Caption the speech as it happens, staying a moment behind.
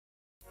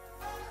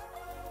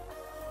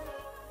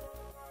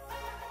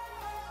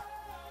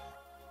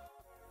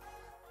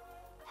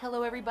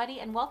Hello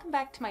everybody and welcome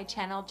back to my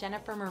channel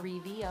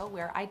jennifermarievo,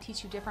 where I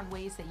teach you different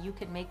ways that you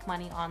can make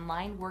money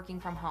online working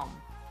from home.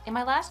 In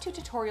my last two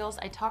tutorials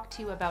I talked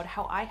to you about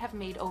how I have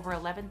made over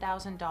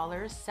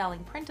 $11,000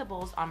 selling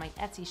printables on my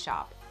Etsy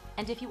shop.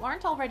 And if you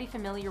aren't already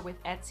familiar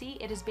with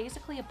Etsy, it is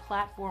basically a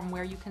platform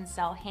where you can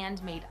sell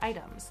handmade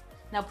items.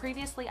 Now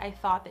previously I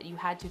thought that you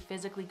had to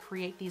physically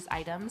create these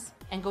items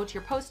and go to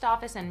your post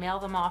office and mail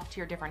them off to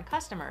your different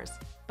customers.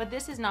 But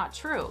this is not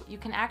true. You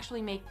can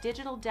actually make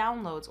digital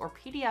downloads or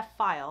PDF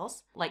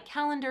files like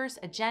calendars,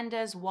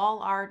 agendas, wall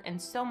art, and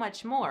so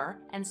much more,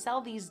 and sell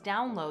these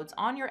downloads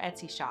on your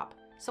Etsy shop.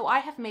 So I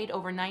have made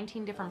over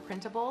 19 different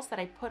printables that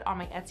I put on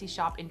my Etsy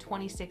shop in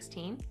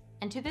 2016.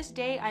 And to this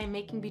day, I am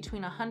making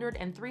between $100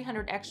 and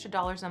 $300 extra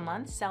a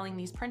month selling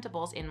these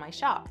printables in my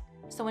shop.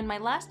 So in my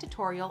last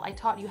tutorial, I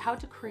taught you how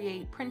to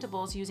create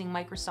printables using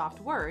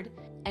Microsoft Word,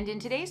 and in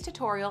today's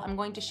tutorial, I'm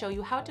going to show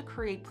you how to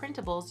create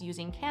printables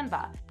using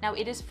Canva. Now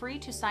it is free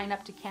to sign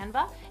up to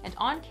Canva, and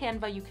on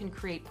Canva you can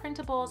create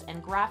printables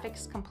and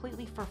graphics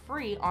completely for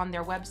free on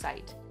their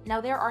website. Now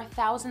there are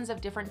thousands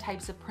of different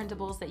types of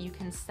printables that you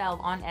can sell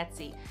on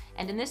Etsy,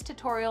 and in this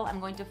tutorial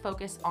I'm going to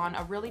focus on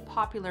a really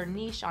popular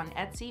niche on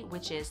Etsy,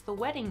 which is the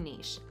wedding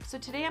niche. So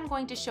today I'm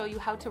going to show you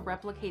how to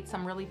replicate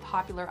some really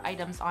popular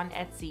items on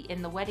Etsy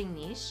in the wedding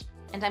niche,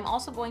 and I'm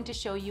also going to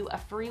show you a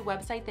free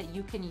website that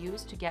you can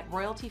use to get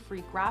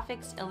royalty-free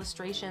graphics,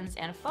 illustrations,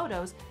 and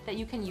photos that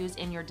you can use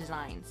in your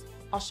designs.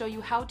 I'll show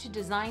you how to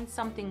design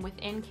something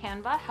within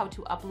Canva, how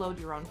to upload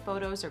your own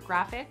photos or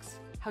graphics,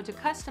 how to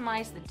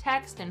customize the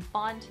text and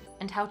font,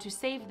 and how to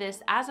save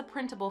this as a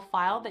printable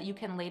file that you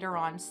can later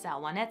on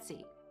sell on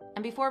Etsy.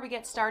 And before we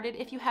get started,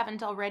 if you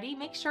haven't already,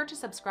 make sure to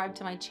subscribe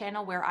to my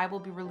channel, where I will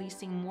be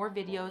releasing more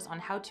videos on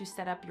how to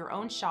set up your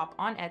own shop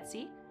on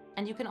Etsy.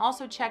 And you can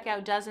also check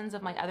out dozens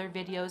of my other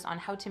videos on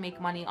how to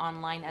make money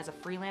online as a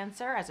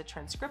freelancer, as a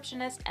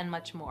transcriptionist, and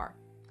much more.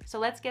 So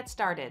let's get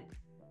started.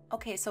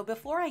 Okay, so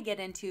before I get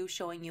into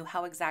showing you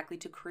how exactly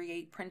to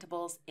create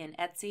printables in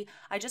Etsy,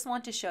 I just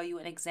want to show you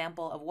an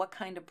example of what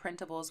kind of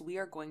printables we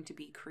are going to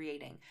be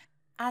creating.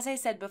 As I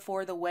said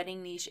before, the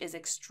wedding niche is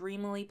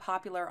extremely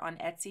popular on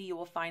Etsy. You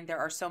will find there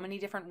are so many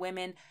different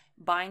women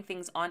buying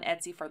things on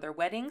Etsy for their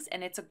weddings,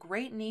 and it's a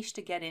great niche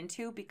to get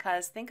into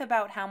because think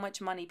about how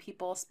much money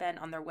people spend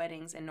on their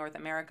weddings in North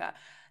America.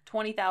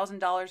 $20,000,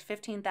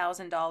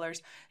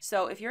 $15,000.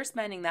 So if you're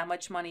spending that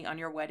much money on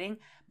your wedding,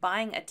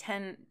 buying a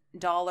 $10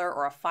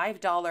 or a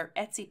 $5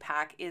 Etsy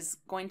pack is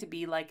going to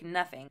be like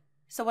nothing.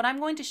 So what I'm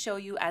going to show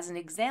you as an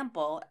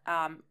example,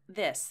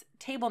 this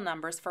table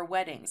numbers for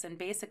weddings, and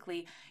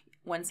basically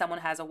when someone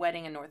has a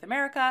wedding in North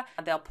America,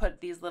 they'll put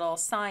these little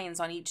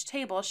signs on each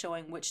table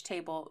showing which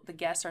table the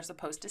guests are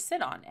supposed to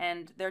sit on.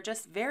 And they're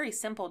just very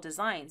simple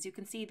designs. You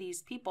can see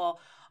these people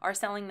are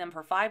selling them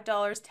for $5,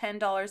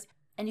 $10,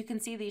 and you can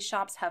see these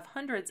shops have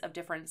hundreds of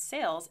different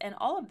sales, and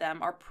all of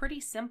them are pretty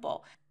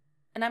simple.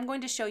 And I'm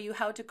going to show you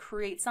how to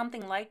create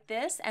something like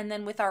this, and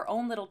then with our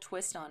own little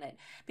twist on it.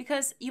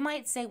 Because you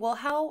might say, well,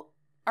 how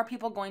are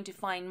people going to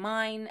find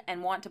mine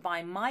and want to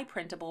buy my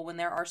printable when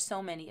there are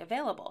so many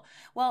available?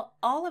 Well,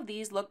 all of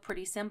these look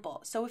pretty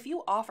simple. So if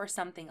you offer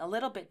something a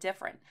little bit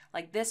different,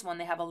 like this one,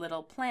 they have a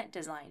little plant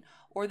design,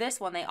 or this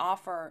one, they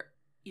offer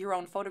your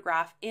own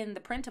photograph in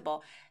the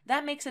printable,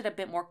 that makes it a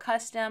bit more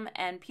custom,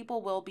 and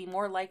people will be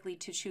more likely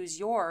to choose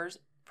yours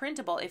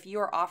printable if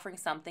you're offering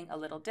something a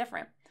little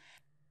different.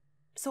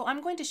 So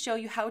I'm going to show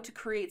you how to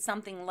create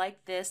something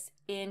like this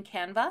in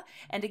Canva.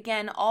 And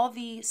again, all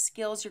the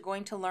skills you're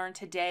going to learn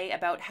today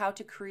about how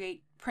to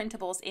create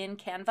printables in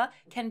Canva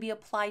can be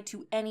applied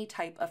to any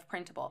type of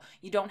printable.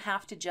 You don't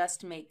have to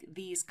just make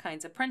these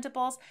kinds of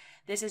printables.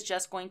 This is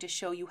just going to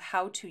show you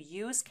how to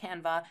use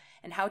Canva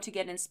and how to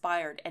get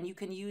inspired. And you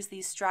can use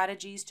these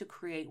strategies to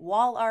create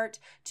wall art,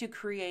 to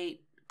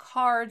create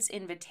cards,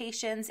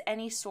 invitations,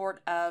 any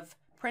sort of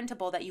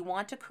printable that you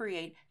want to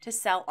create to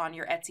sell on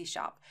your Etsy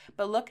shop.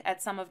 But look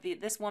at some of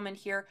this woman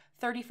here,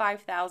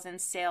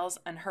 35,000 sales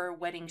on her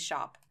wedding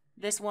shop.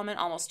 This woman,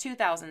 almost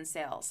 2,000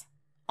 sales,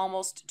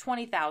 almost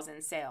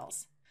 20,000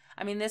 sales.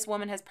 I mean, this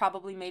woman has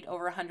probably made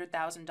over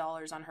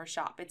 $100,000 on her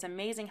shop. It's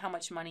amazing how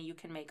much money you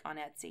can make on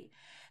Etsy.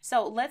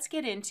 So let's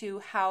get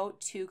into how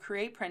to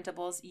create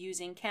printables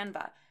using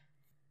Canva.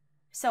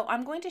 So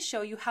I'm going to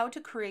show you how to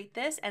create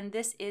this, and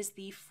this is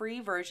the free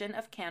version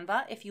of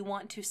Canva. If you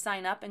want to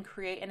sign up and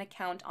create an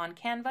account on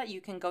Canva, you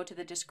can go to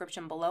the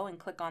description below and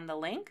click on the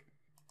link.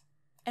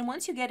 And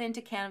once you get into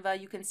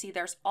Canva, you can see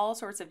there's all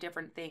sorts of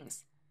different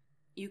things.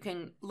 You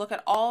can look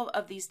at all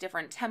of these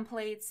different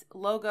templates,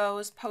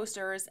 logos,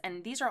 posters,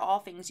 and these are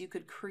all things you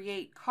could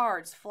create,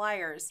 cards,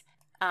 flyers,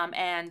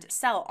 and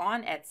sell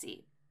on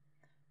Etsy.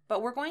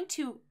 But we're going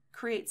to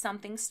create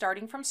something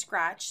starting from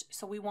scratch,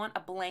 so we want a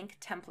blank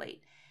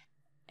template.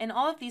 In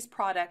all of these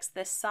products,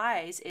 the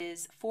size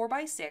is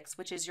 4x6,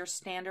 which is your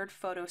standard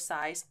photo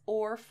size,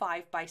 or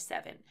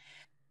 5x7.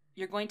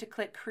 You're going to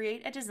click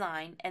Create a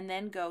Design and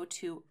then go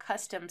to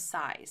Custom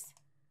Size.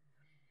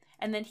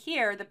 And then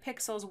here, the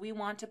pixels we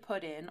want to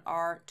put in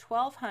are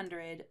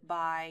 1200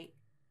 by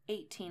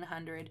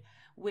 1800,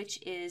 which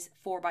is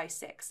 4 by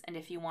 6. And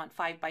if you want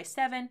 5 by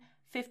 7,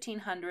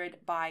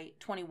 1500 by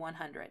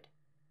 2100.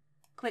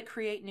 Click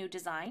Create New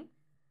Design.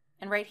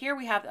 And right here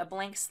we have a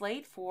blank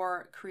slate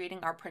for creating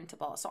our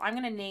printable. So I'm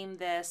going to name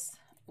this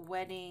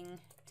Wedding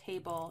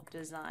Table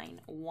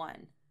Design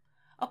 1.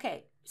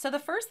 Okay, so the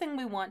first thing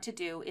we want to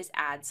do is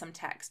add some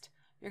text.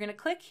 You're going to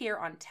click here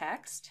on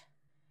text,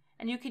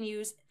 and you can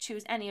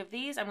choose any of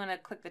these. I'm going to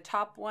click the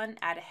top one,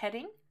 add a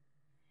heading,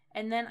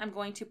 and then I'm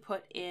going to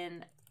put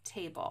in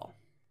table.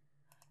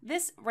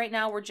 This right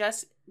now we're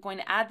just going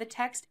to add the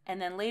text,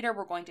 and then later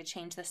we're going to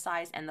change the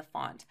size and the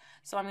font.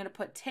 So I'm going to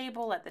put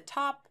table at the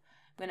top.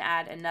 I'm going to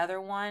add another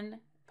one,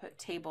 put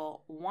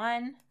table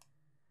 1,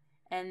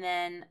 and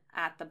then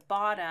at the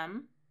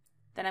bottom,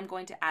 then I'm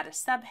going to add a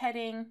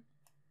subheading.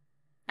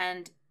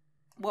 And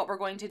what we're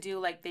going to do,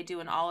 like they do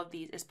in all of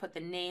these, is put the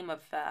name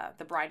of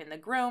the bride and the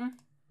groom.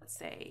 Let's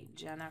say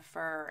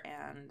Jennifer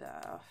and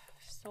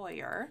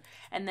Sawyer,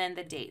 and then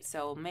the date.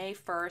 So May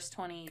 1st,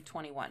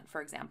 2021,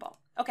 for example.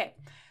 Okay,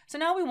 so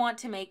now we want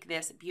to make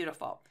this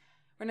beautiful.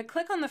 We're going to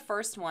click on the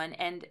first one,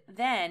 and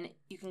then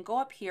you can go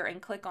up here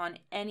and click on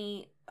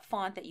any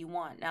font that you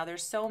want. Now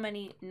there's so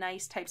many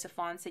nice types of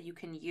fonts that you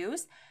can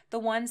use. The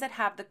ones that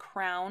have the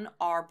crown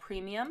are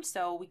premium,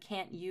 so we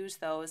can't use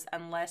those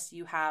unless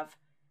you have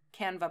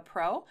Canva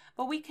Pro,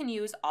 but we can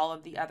use all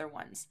of the other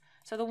ones.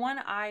 So the one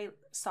I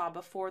saw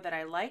before that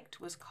I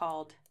liked was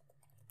called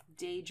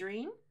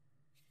Daydream.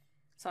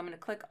 So I'm going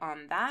to click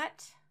on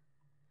that.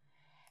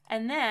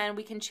 And then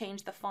we can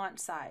change the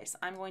font size.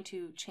 I'm going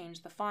to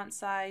change the font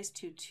size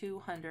to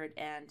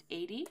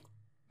 280.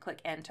 Click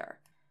Enter.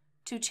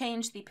 To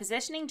change the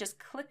positioning, just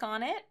click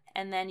on it,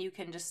 and then you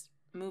can just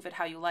move it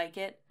how you like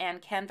it.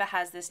 And Canva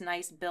has this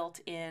nice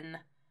built-in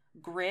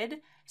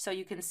grid, so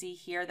you can see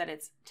here that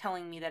it's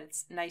telling me that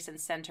it's nice and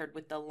centered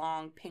with the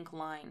long pink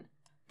line.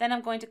 Then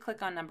I'm going to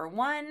click on number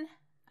 1.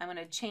 I'm going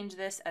to change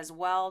this as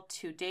well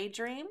to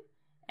Daydream,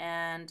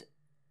 and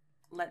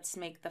let's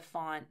make the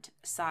font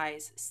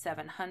size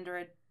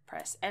 700.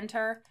 Press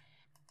Enter.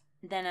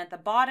 Then at the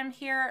bottom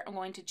here, I'm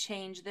going to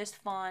change this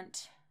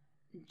font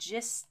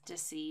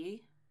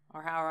Gistasy,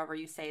 or however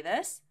you say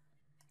this,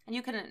 and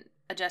you can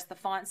adjust the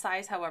font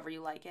size however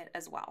you like it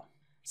as well.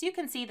 So you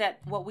can see that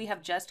what we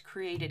have just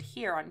created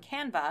here on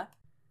Canva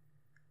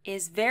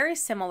is very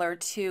similar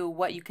to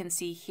what you can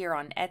see here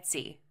on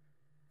Etsy.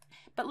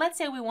 But let's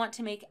say we want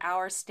to make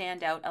ours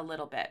stand out a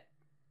little bit.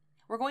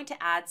 We're going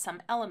to add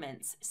some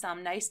elements,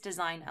 some nice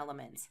design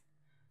elements.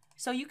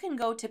 So you can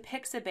go to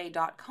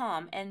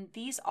pixabay.com, and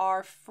these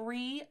are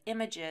free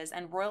images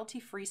and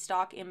royalty-free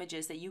stock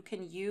images that you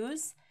can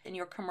use in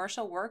your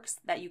commercial works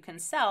that you can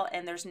sell,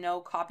 and there's no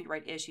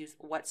copyright issues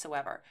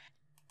whatsoever.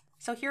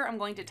 So here I'm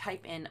going to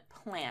type in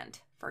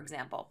plant, for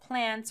example,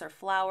 plants or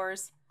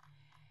flowers,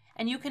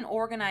 and you can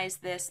organize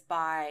this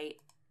by,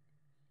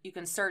 you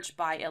can search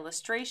by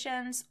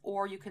illustrations,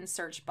 or you can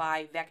search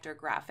by vector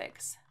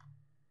graphics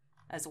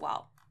as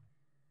well.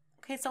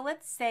 Okay, so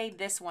let's say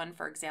this one,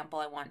 for example,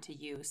 I want to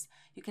use.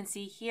 You can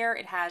see here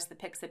it has the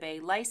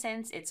Pixabay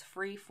license. It's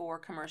free for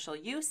commercial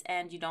use,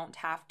 and you don't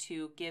have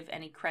to give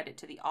any credit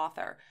to the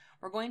author.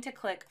 We're going to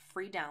click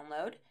free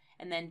download,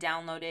 and then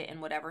download it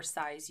in whatever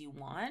size you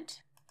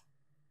want.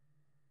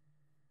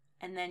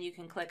 And then you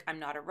can click I'm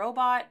not a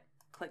robot,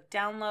 click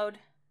download,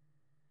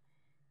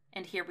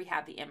 and here we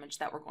have the image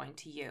that we're going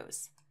to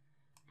use.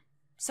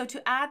 So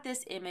to add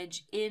this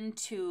image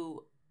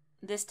into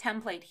this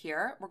template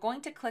here, we're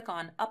going to click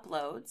on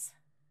Uploads,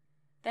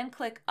 then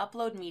click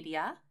Upload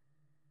Media,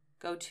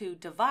 go to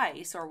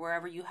Device or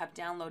wherever you have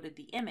downloaded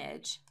the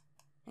image,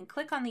 and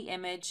click on the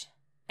image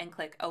and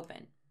click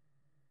Open.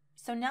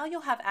 So now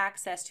you'll have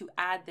access to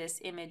add this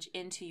image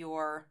into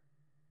your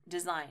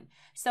design.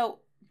 So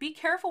be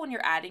careful when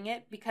you're adding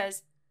it,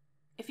 because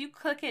if you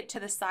click it to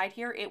the side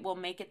here, it will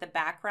make it the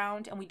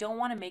background, and we don't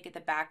want to make it the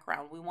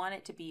background. We want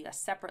it to be a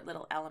separate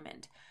little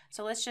element.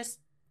 So let's just,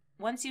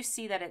 once you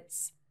see that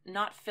it's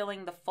not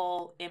filling the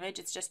full image,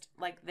 it's just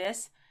like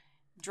this,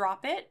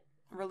 drop it,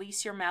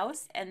 release your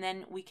mouse, and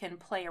then we can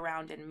play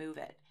around and move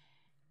it.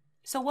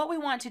 So what we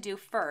want to do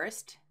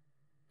first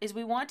is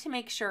we want to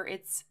make sure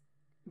it's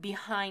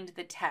behind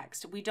the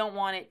text. We don't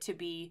want it to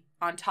be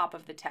on top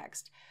of the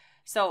text.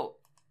 So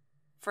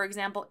for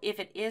example, if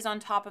it is on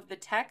top of the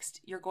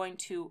text, you're going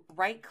to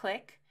right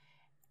click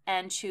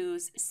and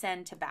choose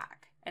Send to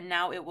Back, and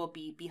now it will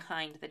be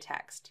behind the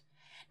text.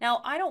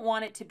 Now I don't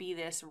want it to be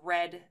this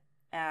red,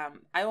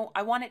 I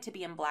want it to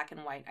be in black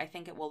and white. I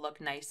think it will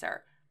look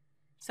nicer.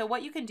 So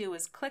what you can do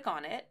is click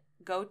on it,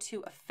 go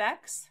to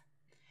Effects,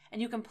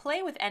 and you can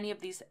play with any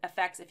of these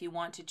effects if you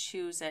want to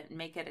choose it and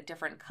make it a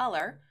different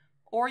color,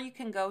 or you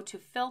can go to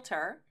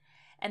Filter,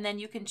 and then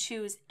you can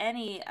choose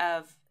any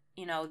of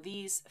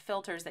these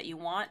filters that you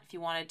want. If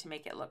you wanted to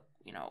make it look,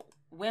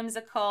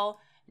 whimsical,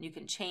 and you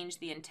can change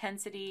the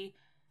intensity,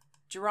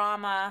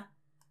 drama.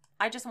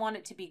 I just want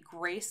it to be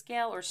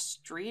grayscale or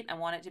street. I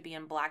want it to be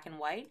in black and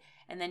white,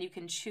 and then you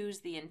can choose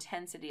the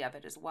intensity of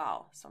it as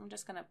well. So I'm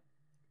just going to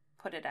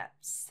put it at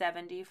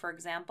 70, for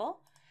example.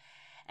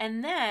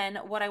 And then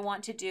what I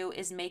want to do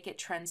is make it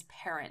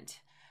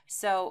transparent.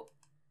 So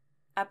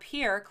up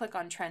here, click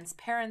on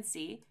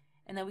transparency,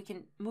 and then we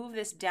can move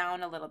this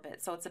down a little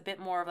bit so it's a bit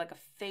more of like a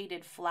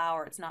faded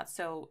flower. It's not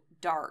so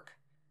dark.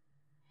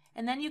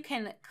 And then you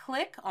can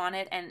click on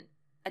it and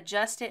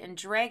adjust it and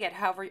drag it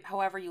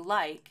however you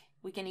like.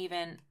 We can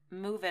even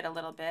move it a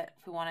little bit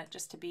if we want it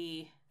just to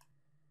be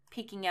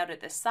peeking out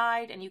at the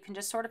side, and you can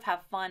just sort of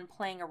have fun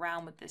playing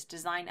around with this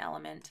design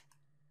element.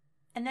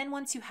 And then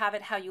once you have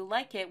it how you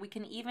like it, we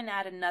can even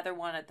add another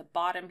one at the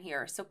bottom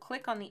here. So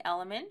click on the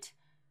element,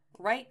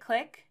 right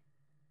click,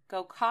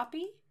 go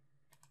copy,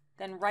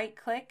 then right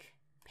click,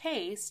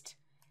 paste,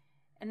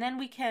 and then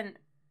we can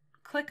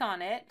click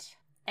on it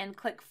and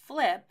click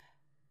flip,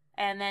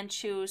 and then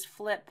choose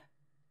flip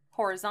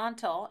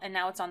horizontal, and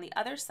now it's on the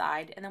other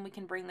side, and then we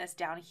can bring this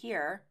down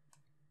here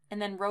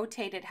and then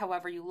rotate it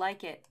however you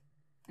like it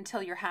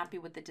until you're happy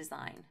with the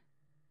design.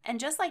 And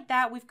just like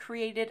that, we've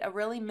created a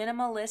really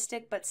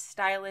minimalistic but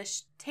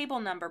stylish table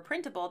number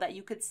printable that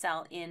you could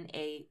sell in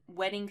a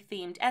wedding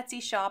themed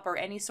Etsy shop or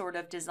any sort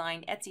of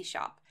design Etsy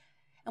shop.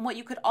 And what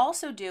you could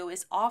also do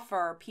is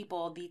offer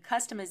people the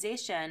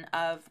customization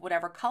of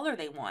whatever color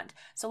they want.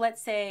 So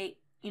let's say,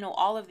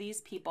 all of these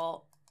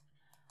people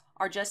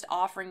are just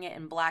offering it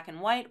in black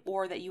and white,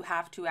 or that you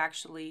have to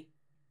actually,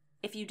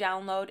 if you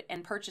download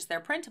and purchase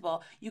their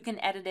printable, you can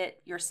edit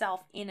it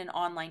yourself in an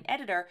online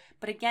editor.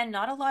 But again,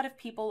 not a lot of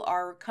people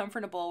are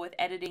comfortable with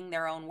editing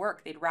their own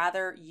work. They'd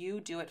rather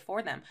you do it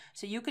for them.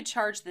 So you could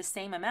charge the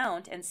same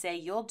amount and say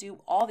you'll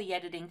do all the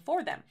editing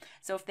for them.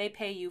 So if they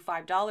pay you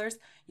 $5,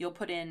 you'll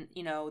put in,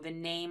 the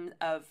name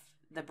of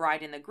the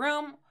bride and the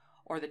groom,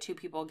 or the two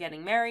people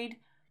getting married,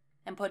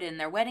 and put in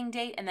their wedding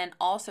date, and then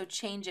also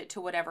change it to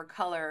whatever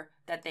color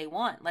that they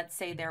want. Let's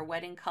say their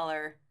wedding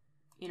color,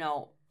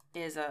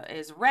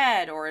 is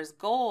red or is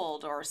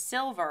gold or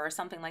silver or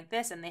something like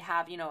this, and they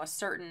have, a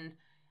certain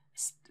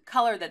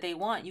color that they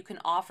want. You can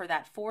offer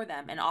that for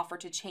them and offer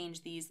to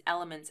change these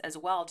elements as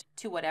well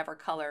to whatever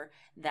color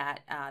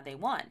that they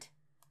want.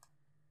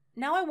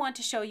 Now I want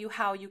to show you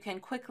how you can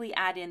quickly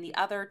add in the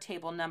other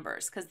table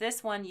numbers, because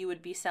this one you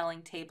would be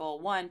selling table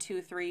 1,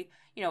 2, 3,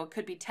 it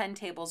could be 10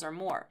 tables or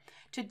more.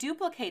 To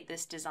duplicate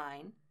this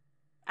design,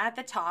 at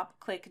the top,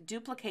 click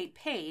duplicate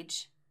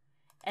page,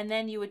 and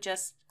then you would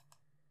just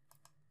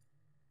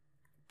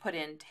put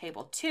in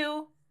table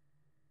 2,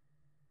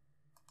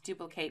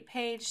 duplicate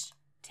page,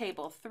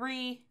 table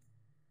 3,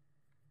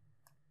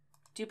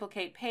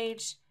 duplicate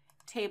page,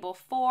 table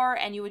 4,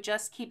 and you would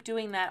just keep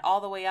doing that all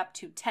the way up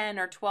to 10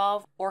 or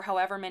 12 or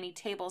however many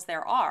tables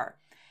there are.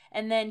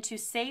 And then to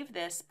save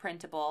this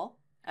printable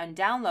and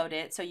download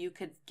it so you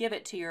could give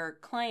it to your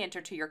client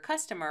or to your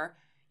customer,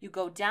 you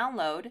go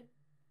download,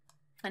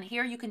 and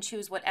here you can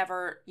choose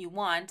whatever you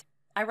want.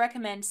 I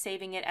recommend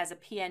saving it as a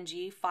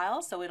PNG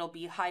file so it'll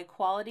be high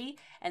quality,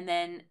 and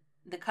then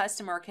the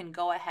customer can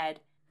go ahead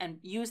and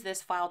use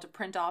this file to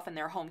print off in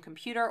their home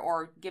computer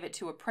or give it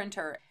to a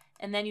printer.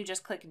 And then you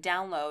just click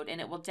download,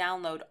 and it will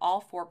download all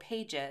 4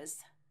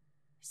 pages.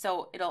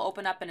 So it'll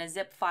open up in a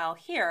zip file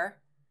here,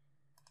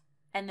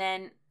 and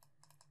then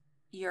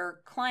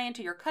your client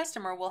or your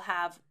customer will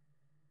have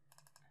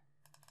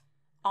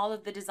all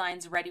of the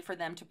designs ready for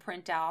them to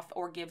print off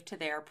or give to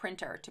their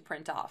printer to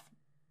print off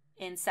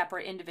in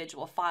separate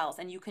individual files.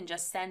 And you can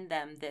just send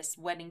them this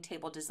wedding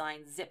table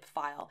design zip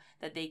file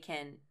that they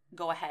can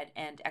go ahead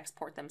and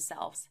export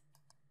themselves.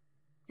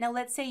 Now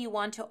let's say you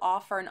want to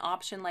offer an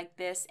option like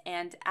this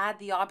and add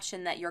the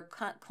option that your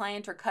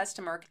client or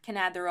customer can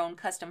add their own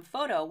custom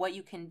photo. What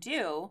you can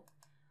do,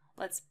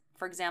 let's,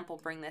 for example,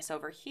 bring this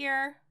over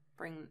here,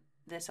 bring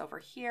this over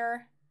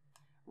here,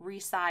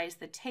 resize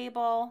the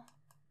table,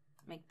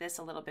 make this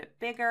a little bit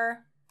bigger,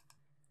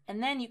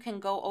 and then you can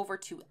go over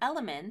to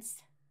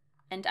Elements,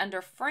 and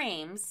under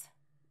Frames,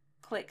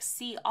 click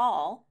See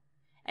All,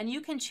 and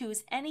you can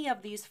choose any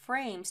of these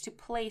frames to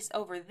place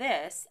over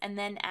this and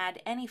then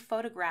add any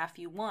photograph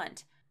you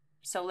want.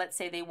 So let's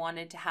say they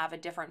wanted to have a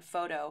different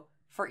photo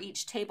for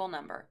each table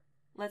number.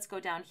 Let's go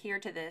down here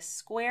to this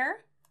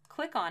square,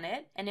 click on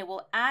it, and it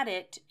will add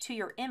it to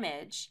your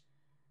image,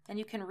 and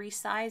you can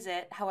resize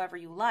it however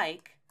you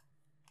like,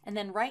 and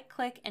then right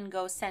click and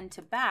go Send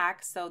to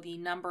Back, so the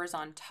numbers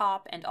on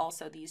top and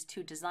also these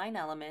 2 design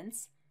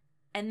elements.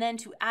 And then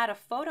to add a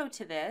photo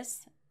to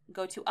this,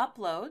 go to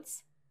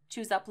Uploads,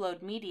 choose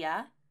Upload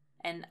Media,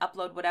 and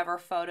upload whatever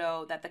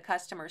photo that the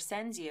customer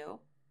sends you.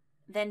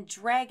 Then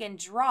drag and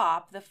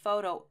drop the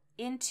photo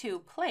into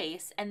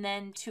place, and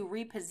then to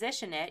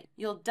reposition it,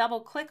 you'll double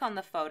click on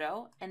the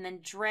photo and then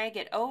drag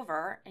it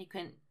over, and you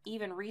can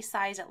even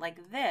resize it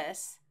like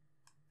this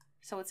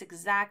so it's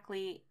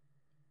exactly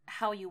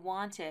how you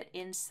want it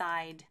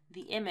inside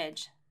the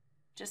image,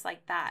 just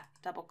like that.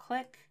 Double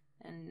click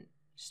and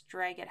just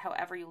drag it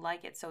however you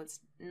like it so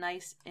it's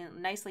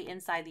nicely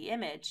inside the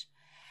image.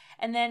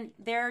 And then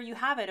there you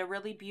have it, a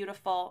really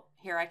beautiful,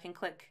 here I can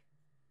click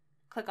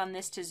on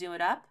this to zoom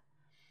it up,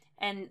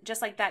 And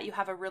just like that, you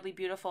have a really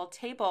beautiful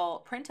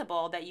table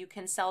printable that you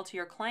can sell to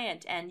your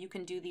client, and you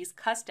can do these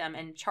custom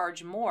and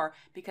charge more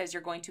because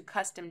you're going to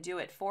custom do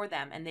it for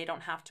them and they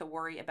don't have to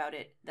worry about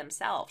it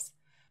themselves.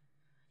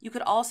 You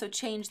could also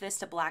change this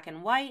to black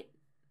and white.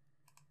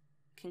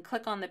 You can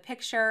click on the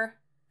picture,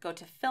 go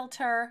to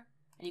filter,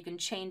 and you can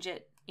change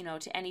it,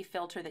 to any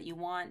filter that you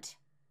want.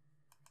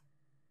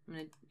 I'm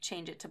going to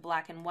change it to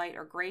black and white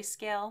or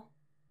grayscale.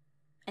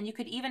 And you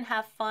could even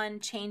have fun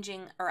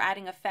changing or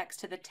adding effects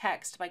to the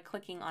text by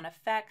clicking on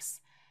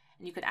effects.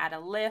 And you could add a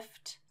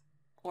lift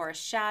or a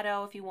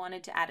shadow if you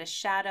wanted to add a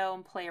shadow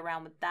and play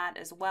around with that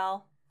as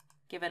well.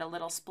 Give it a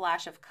little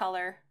splash of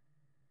color.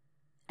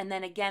 And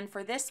then again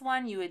for this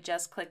one, you would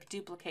just click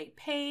duplicate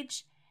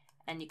page,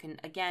 and you can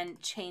again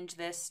change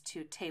this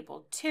to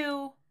table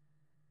 2.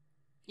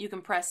 You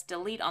can press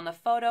delete on the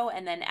photo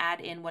and then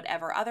add in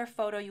whatever other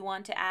photo you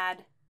want to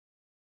add.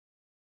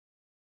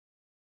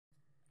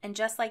 And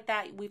just like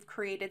that, we've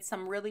created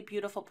some really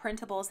beautiful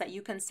printables that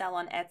you can sell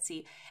on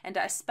Etsy. And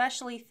I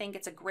especially think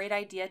it's a great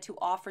idea to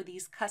offer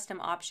these custom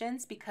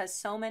options because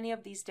so many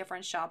of these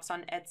different shops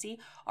on Etsy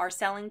are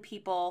selling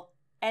people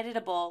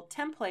editable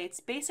templates,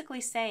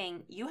 basically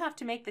saying you have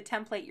to make the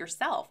template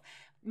yourself.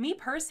 Me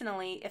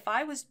personally, if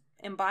I was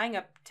buying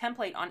a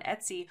template on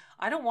Etsy,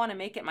 I don't want to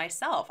make it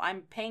myself.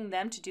 I'm paying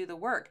them to do the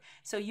work.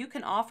 So you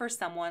can offer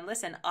someone,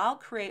 listen, I'll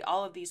create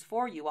all of these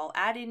for you. I'll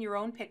add in your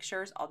own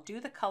pictures. I'll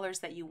do the colors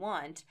that you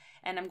want,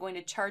 and I'm going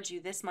to charge you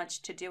this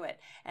much to do it.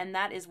 And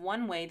that is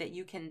one way that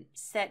you can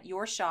set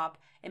your shop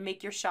and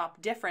make your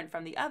shop different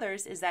from the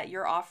others, is that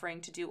you're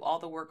offering to do all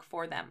the work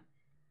for them.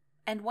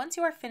 And once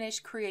you are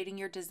finished creating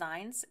your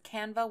designs,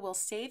 Canva will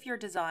save your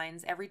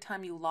designs every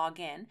time you log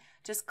in.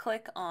 Just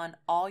click on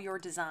all your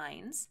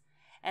designs.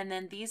 And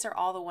then these are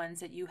all the ones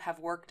that you have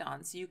worked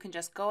on. So you can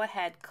just go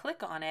ahead,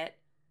 click on it,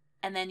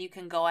 and then you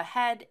can go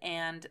ahead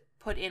and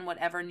put in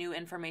whatever new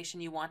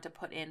information you want to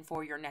put in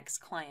for your next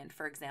client,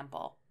 for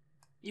example.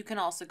 You can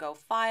also go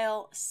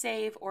File,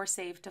 Save, or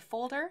Save to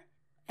Folder,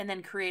 and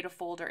then create a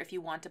folder if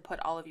you want to put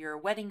all of your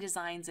wedding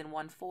designs in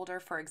one folder,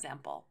 for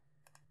example.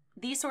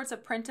 These sorts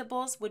of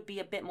printables would be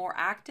a bit more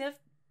active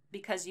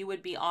because you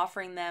would be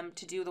offering them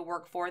to do the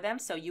work for them.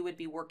 So you would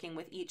be working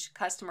with each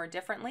customer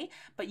differently,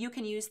 but you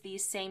can use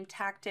these same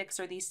tactics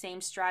or these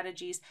same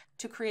strategies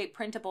to create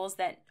printables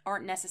that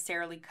aren't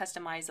necessarily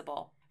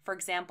customizable. For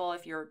example,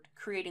 if you're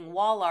creating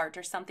wall art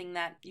or something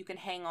that you can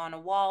hang on a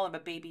wall of a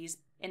baby's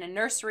in a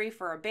nursery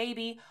for a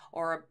baby,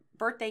 or a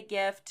birthday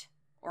gift,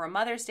 or a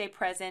Mother's Day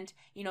present,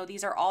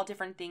 these are all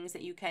different things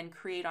that you can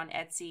create on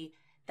Etsy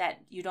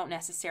that you don't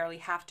necessarily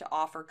have to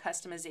offer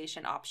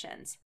customization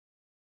options.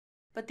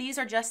 But these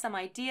are just some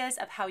ideas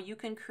of how you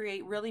can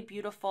create really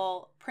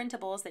beautiful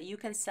printables that you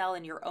can sell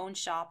in your own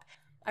shop.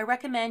 I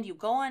recommend you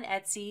go on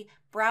Etsy,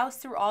 browse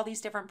through all these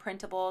different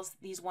printables,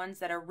 these ones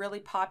that are really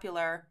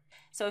popular.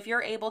 So if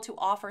you're able to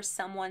offer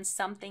someone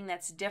something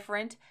that's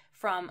different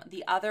from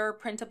the other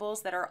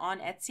printables that are on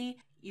Etsy,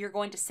 you're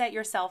going to set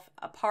yourself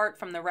apart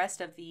from the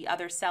rest of the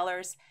other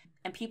sellers,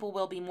 and people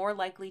will be more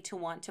likely to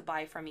want to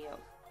buy from you.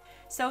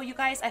 So you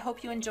guys, I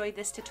hope you enjoyed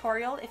this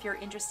tutorial. If you're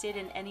interested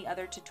in any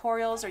other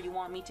tutorials, or you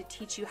want me to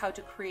teach you how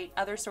to create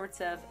other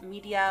sorts of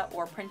media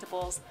or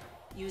printables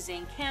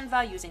using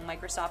Canva, using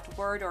Microsoft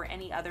Word, or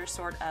any other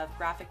sort of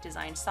graphic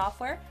design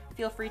software,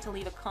 feel free to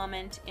leave a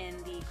comment in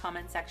the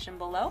comment section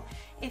below.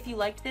 If you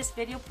liked this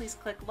video, please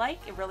click like.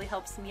 It really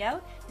helps me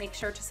out. Make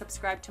sure to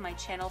subscribe to my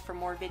channel for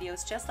more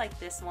videos just like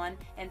this one.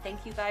 And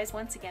thank you guys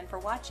once again for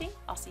watching.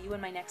 I'll see you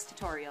in my next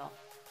tutorial.